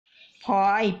พอ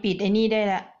ไอปิดไอ้นี่ได้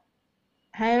ละ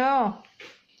Hello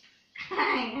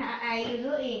Hi, how are you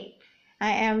doing?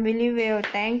 I am very well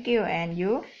thank you and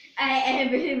you I am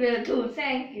very well too,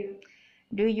 thank you.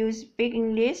 Do you speak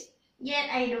English Yes,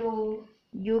 I do.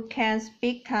 You can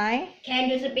speak Thai Can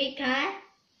you speak Thai?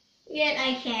 Yes,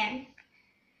 I can.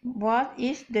 What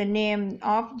is the name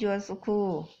of your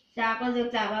school Sakol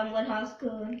suksa bangbuathong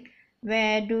school.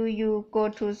 Where do you go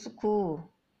to school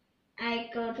I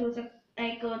go to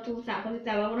Sakol suksa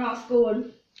bangbuathong school.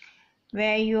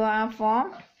 Where you are from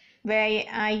Where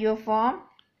are you from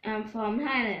I'm from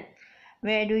Thailand.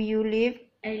 Where do you live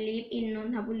I live in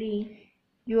Nonthaburi.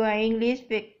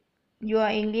 Your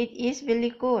English is very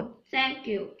good Thank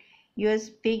you. You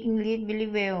speak English very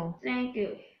well Thank you.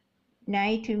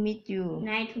 Nice to meet you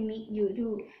Nice to meet you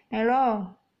too. Hello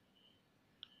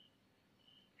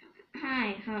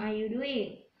Hi, how are you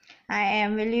doing? I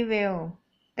am very well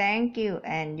thank you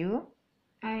and you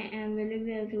I am very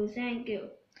well too, thank you.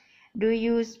 Do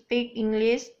you speak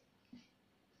English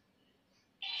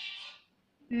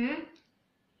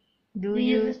Do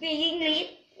you speak English?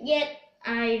 Yes,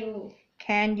 I do.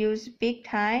 Can you speak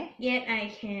Thai Yes,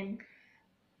 I can.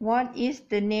 What is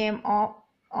the name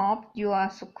of your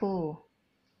school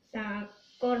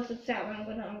Sakol suksa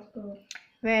bangbuathong school.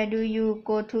 Where do you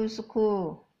go to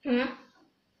school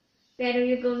Where do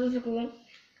you go to school?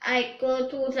 I go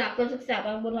to Sakol suksa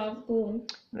bangbuathong school.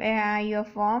 Where are you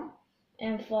from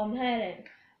I'm from Thailand.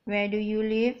 Where do you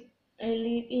live I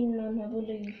live in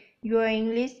Nonthaburi. Your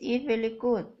English is very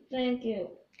good Thank you.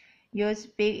 You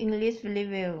speak English very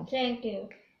well Thank you.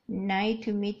 Nice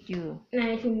to meet you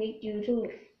Nice to meet you too.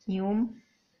 หิว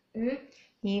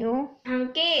หิว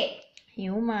Hungry? หิ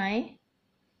วไหม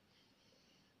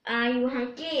Are you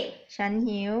hungry? ฉัน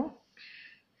หิว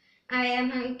I am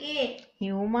hungry.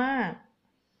 หิวมาก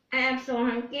I am so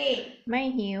hungry. ไม่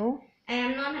หิว I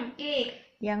am not hungry.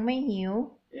 ยังไม่หิว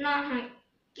Not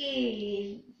hungry.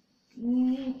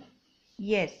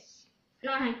 Yes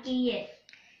Not hungry yet.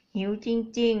 หิวจ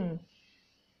ริง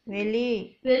ๆ Very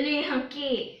Very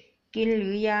hungry. กินห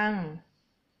รือยัง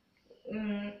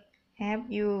Have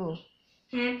you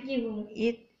Have you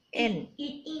eaten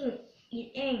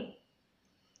eating?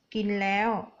 กินแล้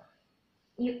ว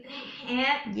You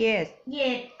have? Yes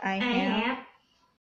Yes, I I have have.